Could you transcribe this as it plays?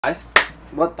Guys,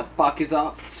 what the fuck is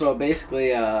up? So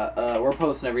basically, we're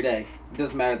posting every day. It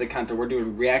doesn't matter the content. We're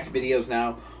doing react videos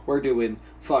now. We're doing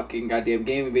fucking goddamn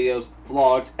gaming videos,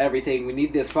 vlogs, everything. We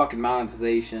need this fucking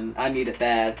monetization. I need it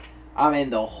bad. I'm in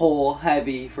the hole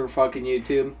heavy for fucking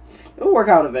YouTube. It'll work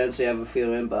out eventually, I have a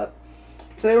feeling, but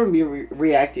today we're going to be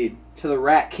reacting to the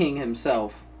Rat King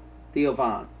himself,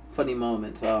 Theo. Funny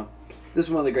moments. This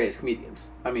is one of the greatest comedians.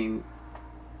 I mean,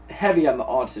 heavy on the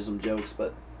autism jokes,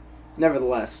 but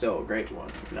nevertheless, still a great one.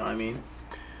 You know what I mean?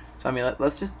 So I mean,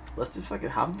 let's just fucking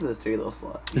hop into this dirty little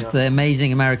slut. It's the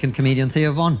amazing American comedian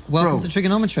Theo. Welcome to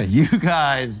Trigonometry. You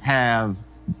guys have,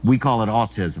 we call it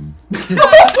autism. Bro,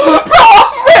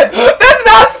 off rip! That's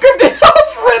not scripted.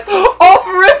 Off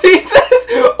rip. He says,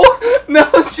 oh, no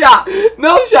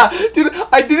shot, dude.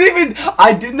 I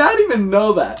did not even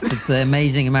know that. It's the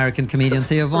amazing American comedian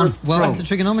Theo. Welcome to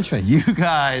Trigonometry. You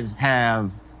guys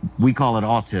have, we call it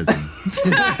autism.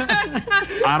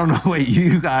 I don't know what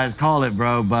you guys call it,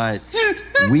 bro, but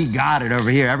we got it over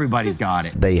here. Everybody's got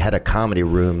it. They had a comedy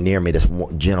room near me. This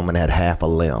gentleman had half a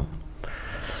limb,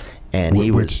 and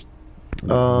he was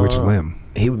which limb?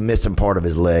 He was missing part of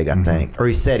his leg, I think, or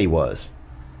he said he was.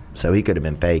 So he could have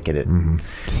been faking it.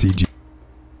 CGI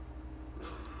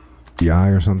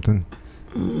or something.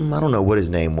 I don't know what his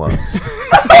name was.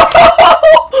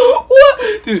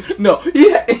 What? Dude, no.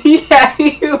 Yeah.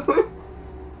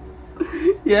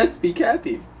 Yes, be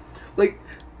capping. Like,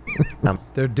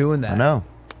 they're doing that. I know.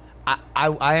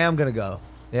 I am gonna go.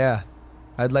 Yeah,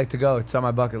 I'd like to go. It's on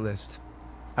my bucket list.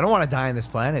 I don't want to die on this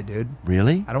planet, dude.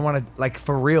 Really? I don't want to, like,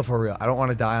 for real. I don't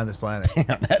want to die on this planet.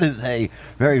 Damn, that is a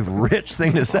very rich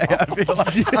thing to say, I feel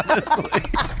like, honestly.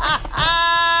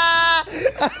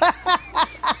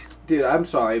 dude, I'm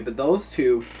sorry, but those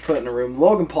two put in a room.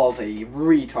 Logan Paul's a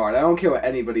retard. I don't care what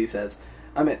anybody says.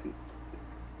 I mean,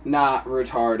 not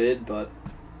retarded, but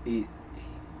he's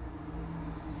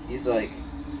like,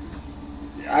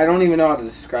 I don't even know how to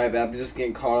describe it. I'm just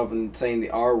getting caught up in saying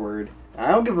the R word. I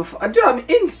don't give a fuck. Dude, I'm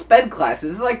in sped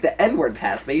classes. It's like the N-word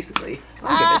pass, basically.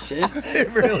 I don't give a shit.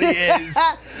 It really is.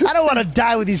 I don't want to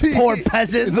die with these poor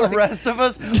peasants. The rest of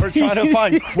us are trying to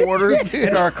find quarters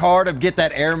in our car to get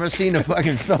that air machine to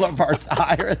fucking fill up our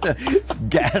tire at the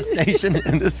gas station.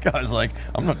 And this guy's like,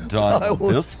 I'm not done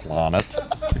with this planet.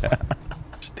 Yeah.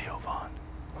 Theo Vaughn,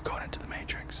 we're going into the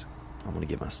Matrix. I'm gonna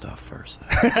get my stuff first.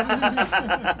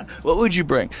 What would you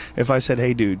bring? If I said,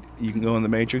 hey dude, you can go in the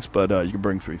Matrix, but you can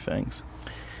bring 3 things.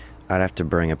 I'd have to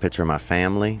bring a picture of my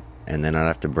family, and then I'd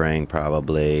have to bring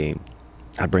probably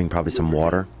some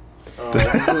water.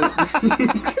 I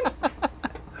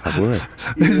would.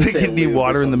 You think you'd need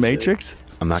water in the Matrix?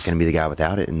 I'm not gonna be the guy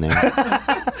without it in there.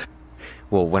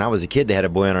 Well, when I was a kid, they had a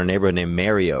boy in our neighborhood named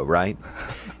Mario, right?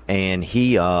 And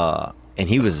he was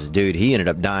this dude. He ended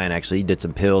up dying, actually. He did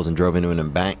some pills and drove into an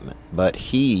embankment. But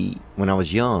when I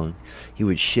was young, he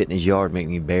would shit in his yard, make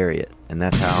me bury it. And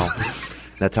that's how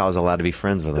I was allowed to be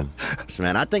friends with him. So,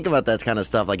 man, I think about that kind of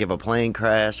stuff. Like, if a plane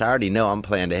crashed, I already know I'm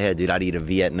planned ahead, dude. I'd eat a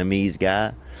Vietnamese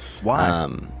guy. Why?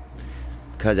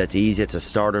 Because that's easy. It's a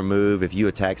starter move. If you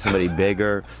attack somebody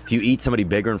bigger, if you eat somebody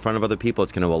bigger in front of other people,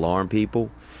 it's going to alarm people.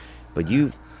 But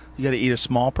you got to eat a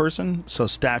small person, so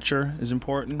stature is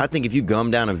important. I think if you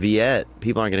gum down a Viet,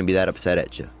 people aren't going to be that upset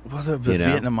at you. Well, the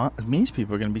Vietnamese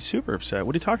people are going to be super upset.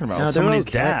 What are you talking about? No, Somebody's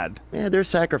okay. dad. Yeah,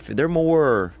 they're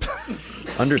more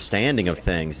understanding of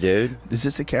things, dude. Is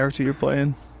this a character you're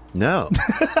playing? No.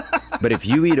 But if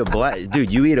you eat a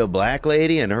black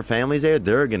lady and her family's there,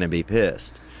 they're going to be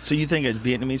pissed. So you think a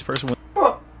Vietnamese person would...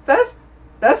 Bro, that's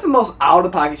the most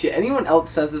out-of-pocket shit. Anyone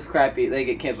else says this crap, they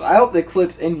get canceled. I hope the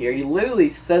clip's in here. He literally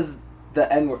says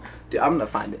the N-word. Dude, I'm gonna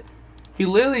find it. He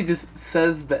literally just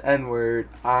says the N-word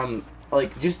on,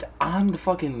 like, just on the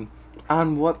fucking...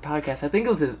 On what podcast? I think it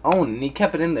was his own, and he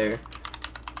kept it in there.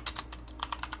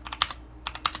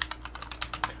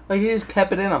 Like, he just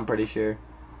kept it in, I'm pretty sure.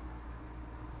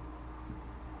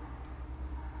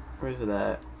 Where's it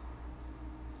at?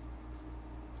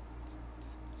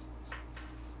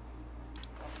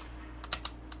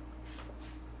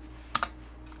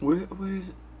 Where is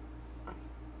it?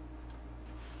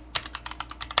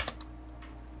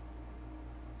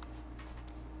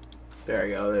 There I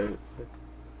go. There.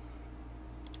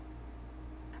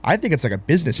 I think it's like a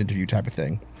business interview type of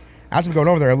thing. As I'm going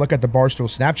over there, I look at the Barstool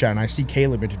Snapchat and I see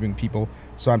Caleb interviewing people.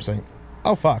 So I'm saying,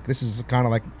 oh fuck, this is kind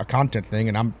of like a content thing,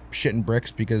 and I'm shitting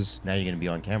bricks because Now you're going to be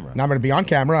on camera. now I'm going to be on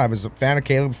camera. I was a fan of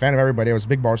Caleb, a fan of everybody. I was a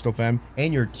big Barstool fan.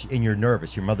 And you're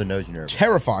nervous. Your mother knows you're nervous.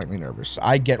 Terrifyingly nervous.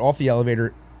 I get off the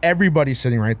elevator. Everybody's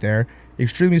sitting right there.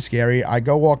 Extremely scary. I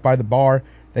go walk by the bar.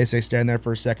 They say stand there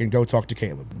for a second, go talk to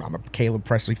Caleb. I'm a Caleb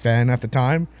Presley fan at the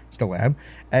time, still am.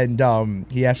 And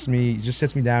he just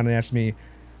sits me down and asks me,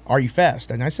 are you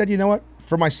fast? And I said, you know what?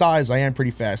 For my size, I am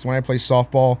pretty fast. When I play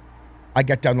softball, I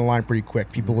get down the line pretty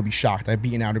quick. People will be shocked. I've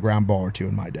beaten out a ground ball or two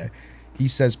in my day. He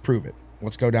says, prove it.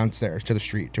 Let's go downstairs to the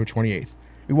street, to a 28th.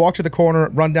 We walk to the corner,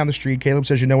 run down the street. Caleb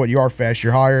says, you know what? You are fast.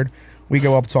 You're hired. We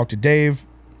go up, talk to Dave.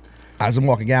 As I'm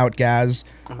walking out, Gaz,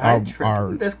 our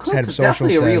head of social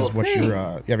says, "What's your? You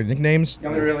have any nicknames?" The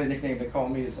only really nickname they call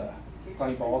me is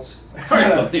Clenny Balls.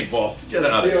 Clenny Balls, get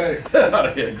out of here! Get out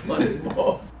of here, Clenny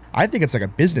Balls. I think it's like a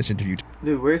business interview.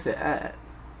 Dude, where's it at?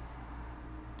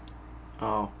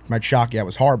 Oh. Might shock you. I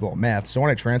was horrible at math, so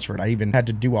when I transferred, I even had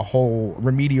to do a whole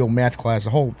remedial math class,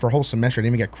 for a whole semester. I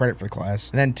didn't even get credit for the class,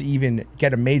 and then to even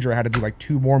get a major, I had to do like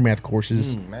 2 more math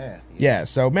courses. Math. Yeah,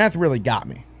 so math really got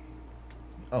me.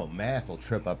 Oh, math will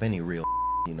trip up any real.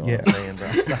 You know Yeah. what I'm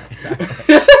saying,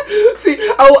 bro? See,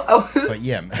 I was, But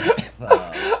yeah, man.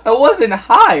 I wasn't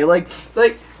high. Like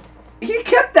he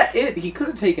kept that in. He could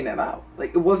have taken it out.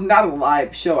 Like it was not a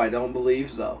live show. I don't believe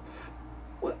so.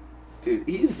 What, dude?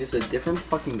 He is just a different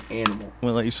fucking animal.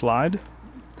 We'll let you slide.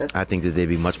 I think that they'd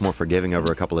be much more forgiving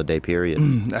over a couple of day period.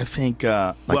 I think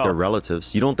Like their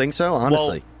relatives. You don't think so?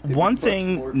 Honestly. Well, one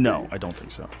thing, no, I don't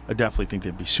think so. I definitely think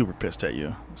they'd be super pissed at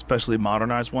you, especially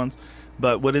modernized ones.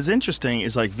 But what is interesting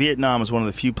is like Vietnam is one of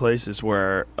the few places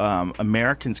where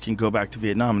Americans can go back to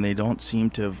Vietnam and they don't seem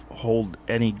to hold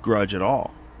any grudge at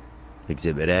all.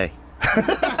 Exhibit A.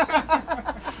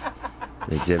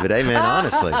 Exhibit A, man,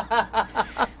 honestly.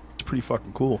 It's pretty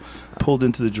fucking cool. Pulled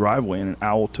into the driveway and an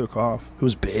owl took off. It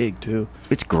was big, too.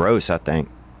 It's gross, I think.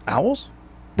 Owls?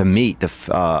 The meat,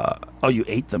 Oh, you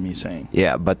ate them, you saying?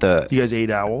 yeah, but the, You guys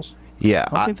ate owls? yeah,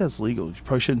 I don't think that's legal. You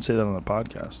probably shouldn't say that on the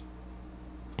podcast.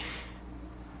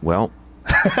 well,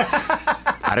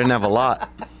 I didn't have a lot.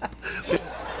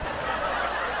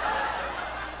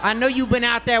 I know you've been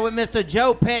out there with Mr.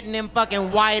 Joe petting them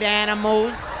fucking white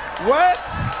animals. What?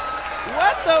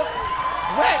 What the?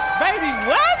 What, baby,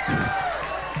 what?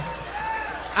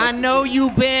 I know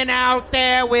you've been out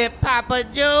there with Papa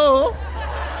Joe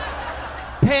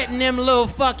petting them little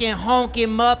fucking honky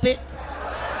muppets.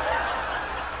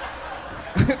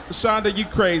 Shonda, you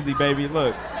crazy, baby.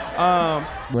 Look.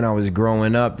 When I was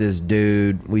growing up, this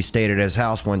dude, we stayed at his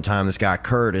house one time, this guy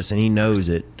Curtis, and he knows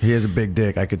it. He has a big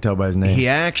dick. I could tell by his name. He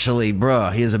actually,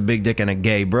 bruh, he has a big dick and a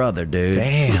gay brother, dude.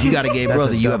 Damn. If you got a gay That's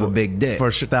brother, a you have a double- big dick. For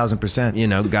 1,000%. You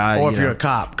know, guy. Or if you you're know. a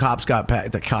cop,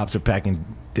 the cops are packing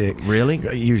dick. Really?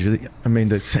 Usually. I mean,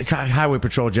 the highway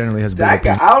patrol generally has That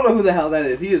bigger guy, I don't know who the hell that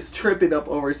is. He is tripping up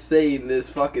over saying this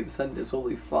fucking sentence.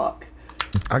 Holy fuck.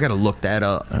 I gotta look that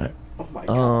up. Oh my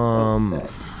god.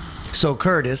 So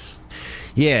Curtis,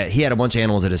 yeah, he had a bunch of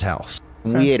animals at his house.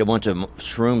 We ate a bunch of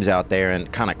shrooms out there and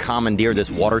kind of commandeered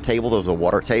this water table. There was a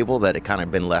water table that had kind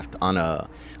of been left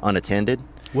unattended.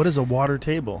 What is a water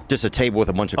table? Just a table with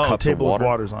a bunch of cups of table water. with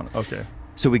waters on it. Okay.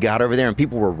 So we got over there and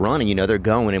people were running, you know, they're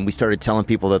going, and we started telling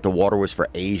people that the water was for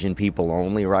Asian people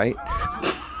only, right?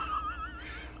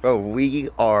 Bro, we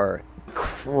are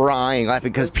crying,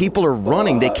 laughing, because people are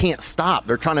running. They can't stop.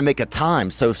 They're trying to make a time.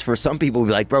 So for some people, we'll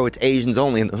be like, bro, it's Asians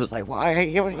only. And it was like, why?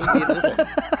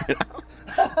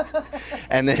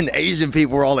 And then Asian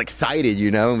people were all excited, you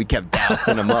know, and we kept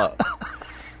dousing them up.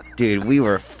 Dude, we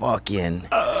were fucking...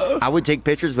 I would take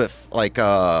pictures with, like,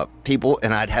 people,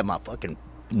 and I'd have my fucking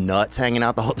nuts hanging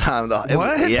out the whole time.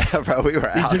 What? Yeah, bro, we were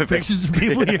out. You took pictures of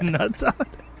people with your nuts out?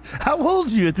 How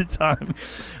old were you at the time?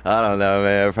 I don't know,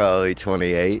 man. Probably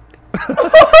 28.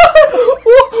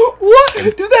 What?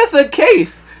 Dude, that's the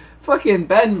case. Fucking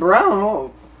Ben Brown.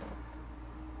 Oh.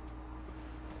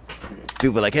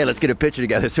 People were like, hey, let's get a picture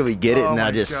together. So we get it, and I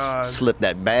my just God. slip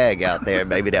that bag out there,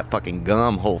 maybe that fucking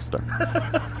gum holster.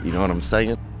 You know what I'm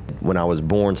saying? When I was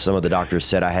born, some of the doctors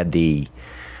said I had the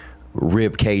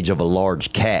rib cage of a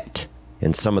large cat,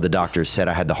 and some of the doctors said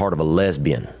I had the heart of a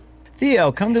lesbian.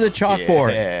 Theo, come to the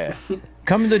chalkboard. Yeah.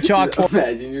 Come to the chalkboard.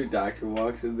 Imagine your doctor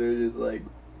walks in there just like,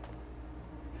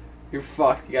 you're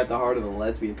fucked. You got the heart of a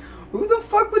lesbian. Who the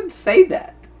fuck would say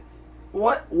that?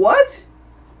 What? What?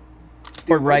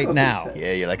 Dude, Right what now. else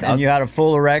Yeah, you're like, And you had a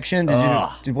full erection.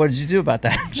 What did you do about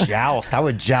that? joust. I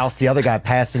would joust the other guy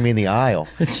passing me in the aisle.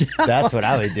 That's what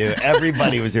I would do.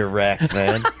 Everybody was erect,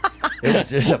 man. It was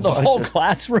just a The bunch whole of,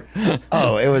 classroom.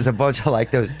 oh, it was a bunch of like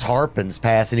those tarpons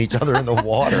passing each other in the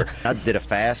water. I did a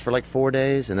fast for like 4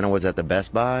 days, and then I was at the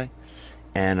Best Buy,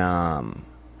 and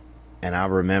I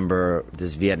remember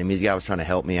this Vietnamese guy was trying to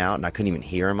help me out, and I couldn't even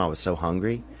hear him. I was so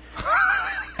hungry,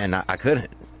 and I couldn't.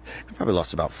 I probably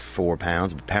lost about 4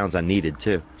 pounds, but pounds I needed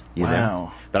too. You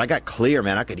know? But I got clear,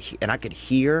 man. I could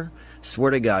hear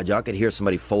Swear to God, y'all could hear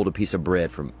somebody fold a piece of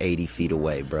bread from 80 feet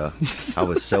away, bro. I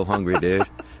was so hungry, dude.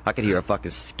 I could hear a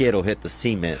fucking skittle hit the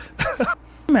cement.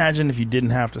 Imagine if you didn't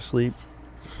have to sleep.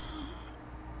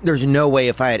 There's no way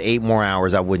if I had 8 more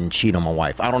hours, I wouldn't cheat on my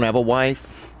wife. I don't have a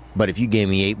wife, but if you gave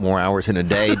me 8 more hours in a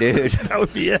day, dude, that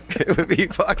would be it. It would be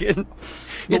fucking.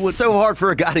 It's so hard for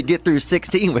a guy to get through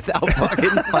 16 without fucking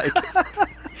like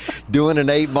doing an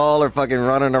 8-ball or fucking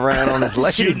running around on his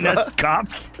leg. Shooting at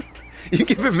cops. You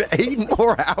give him 8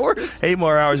 more hours? 8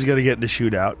 more hours, you gotta get in the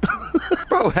shootout.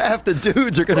 Bro, half the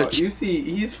dudes are gonna. Bro, you see,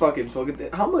 he's fucking smoking.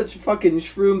 How much fucking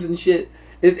shrooms and shit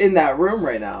is in that room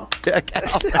right now?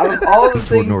 Out of all the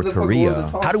things North the fuck Korea. world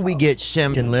to talk How do we about. get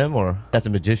Shin Lim, or that's a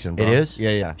magician, bro. It is?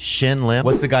 Yeah, yeah. Shin Lim?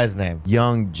 What's the guy's name?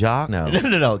 Young Jock? No.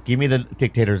 No. Give me the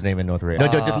dictator's name in North Korea. No,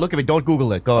 just look at me. Don't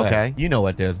Google it. Go Okay. ahead. You know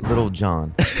what, dude. Little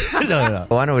John. No.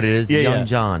 Oh, I know what it is. Yeah, Young yeah.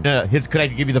 John. No. Could I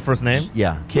give you the first name?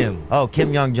 Yeah. Kim. Oh,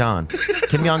 Kim Young John.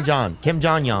 Kim Young John. Kim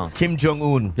Jong Yang. Kim Jong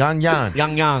Un. Yang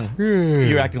Yang. Yang.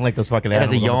 You're acting like those fucking It has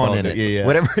a animals on the yawn boat. in it. Yeah.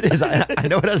 Whatever it is, I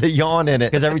know it has a yawn in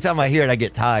it because every time I hear it, I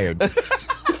get tired.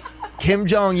 Kim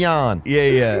Jong Yan.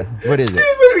 Yeah. What is Dude,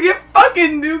 it? we're gonna get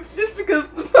fucking nuked just because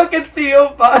fucking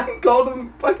Theo Vaughn called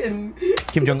him fucking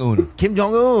Kim Jong Un. Kim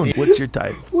Jong Un. What's your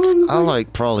type? I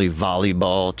like probably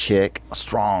volleyball chick. A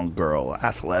strong girl,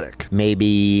 athletic.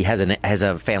 Maybe has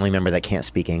a family member that can't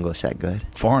speak English that good.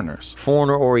 Foreigners.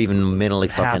 Foreigner or even mentally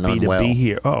fucking Happy unwell. to be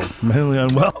here. Oh, mentally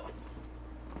unwell.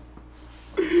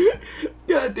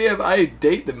 God damn, I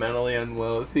date the mentally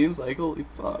unwell. It seems like holy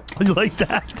fuck. You like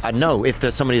that? I know if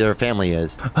there's somebody their family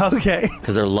is. Okay.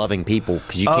 Because they're loving people.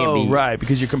 Because you can't be. right,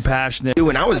 because you're compassionate. Dude,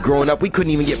 when I was growing up, we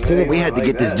couldn't even get porn. We had to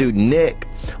get this dude Nick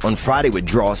on Friday would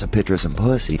draw us a picture of some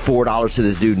pussy. $4 to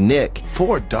this dude Nick.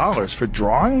 $4 for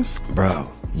drawings? Bro,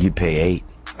 you'd pay 8.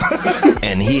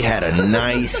 And he had a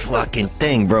nice fucking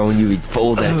thing, bro. And you would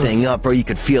fold that thing up, bro. You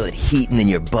could feel it heating in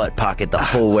your butt pocket the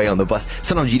whole way on the bus.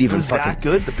 Sometimes you'd even Was fucking. that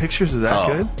good? The pictures are that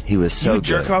good? He was so You would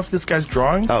jerk good. off this guy's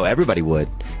drawings? Oh, everybody would.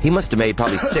 He must have made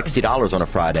probably $60 on a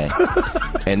Friday.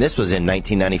 And this was in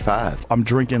 1995. I'm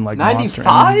drinking like 95? Monster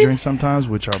Energy drinks sometimes,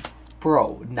 which are.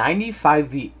 Bro, 95,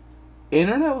 the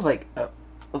internet was like...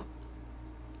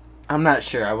 I'm not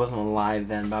sure. I wasn't alive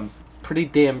then, but I'm pretty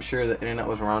damn sure the internet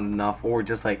was around enough, or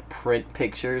just like print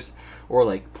pictures, or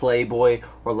like Playboy,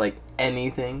 or like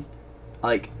anything.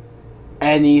 Like,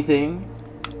 anything.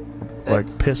 Like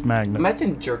piss magnet.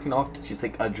 Imagine jerking off to just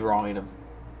like a drawing of...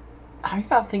 How are you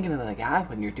not thinking of the guy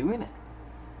when you're doing it?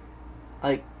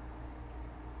 Like...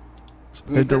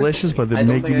 They're delicious, but they I don't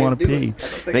make think you I want to do pee.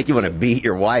 it. Make you want to beat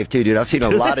your wife, too, dude. I've seen a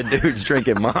lot of dudes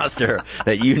drinking Monster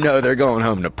that you know they're going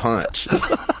home to punch.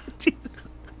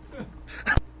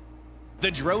 The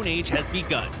drone age has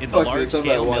begun in the Fuck this, I'm not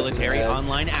large-scale watching military ads.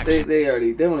 online action. They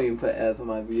don't even put ads on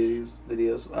my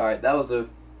videos. Alright, that was a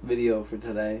video for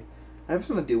today. I'm just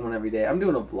gonna do one every day. I'm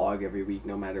doing a vlog every week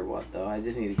no matter what though. I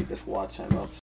just need to get this watch time up.